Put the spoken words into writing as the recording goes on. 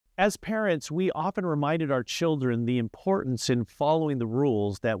As parents, we often reminded our children the importance in following the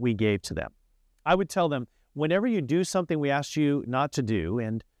rules that we gave to them. I would tell them, whenever you do something we asked you not to do,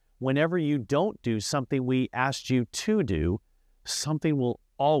 and whenever you don't do something we asked you to do, something will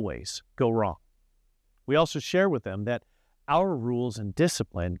always go wrong. We also share with them that our rules and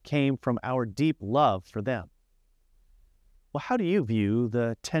discipline came from our deep love for them. Well, how do you view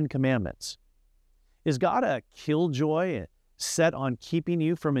the Ten Commandments? Is God a killjoy set on keeping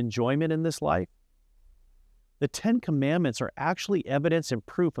you from enjoyment in this life? The Ten Commandments are actually evidence and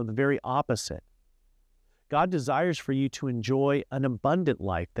proof of the very opposite. God desires for you to enjoy an abundant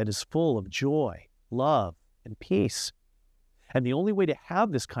life that is full of joy, love, and peace. And the only way to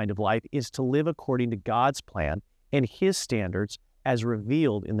have this kind of life is to live according to God's plan and His standards as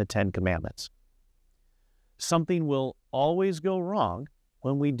revealed in the Ten Commandments. Something will always go wrong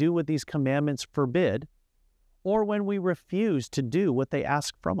when we do what these commandments forbid, or when we refuse to do what they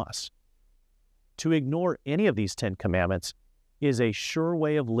ask from us. To ignore any of these Ten Commandments is a sure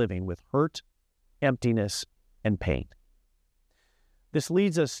way of living with hurt, emptiness, and pain. This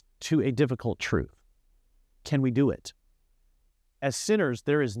leads us to a difficult truth. Can we do it? As sinners,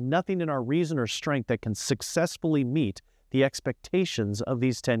 there is nothing in our reason or strength that can successfully meet the expectations of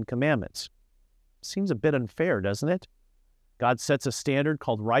these Ten Commandments. Seems a bit unfair, doesn't it? God sets a standard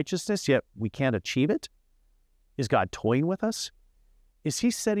called righteousness, yet we can't achieve it? Is God toying with us? Is He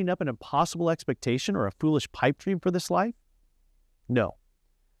setting up an impossible expectation or a foolish pipe dream for this life? No.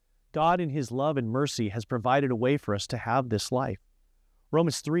 God in His love and mercy has provided a way for us to have this life.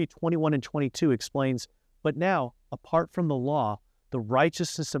 Romans 3:21 and 22 explains, "But now, apart from the law, the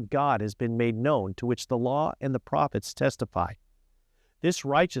righteousness of God has been made known, to which the law and the prophets testify. This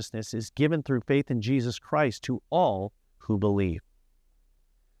righteousness is given through faith in Jesus Christ to all who believe."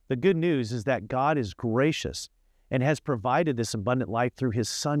 The good news is that God is gracious and has provided this abundant life through His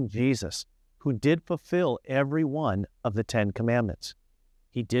Son Jesus, who did fulfill every one of the Ten Commandments.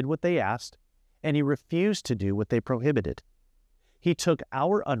 He did what they asked, and He refused to do what they prohibited. He took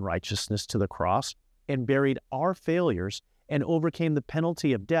our unrighteousness to the cross and buried our failures and overcame the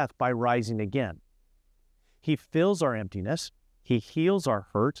penalty of death by rising again. He fills our emptiness, He heals our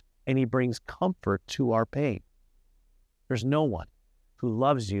hurt, and He brings comfort to our pain. There's no one who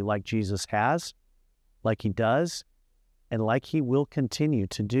loves you like Jesus has, like He does, and like He will continue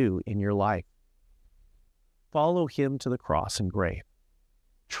to do in your life. Follow Him to the cross and grave.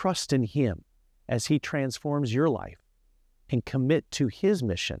 Trust in Him as He transforms your life, and commit to His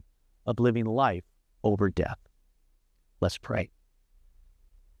mission of living life over death. Let's pray.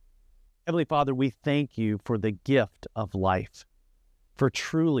 Heavenly Father, we thank You for the gift of life. For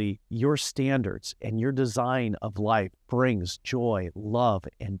truly, Your standards and Your design of life brings joy, love,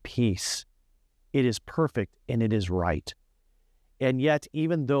 and peace. It is perfect and it is right. And yet,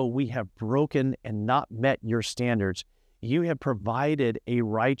 even though we have broken and not met Your standards, You have provided a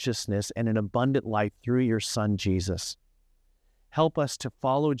righteousness and an abundant life through Your Son, Jesus. Help us to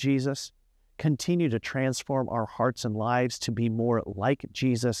follow Jesus, continue to transform our hearts and lives to be more like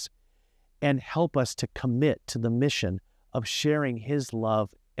Jesus, and help us to commit to the mission of sharing His love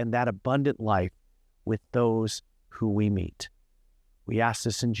and that abundant life with those who we meet. We ask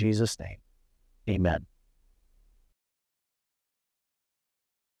this in Jesus' name. Amen.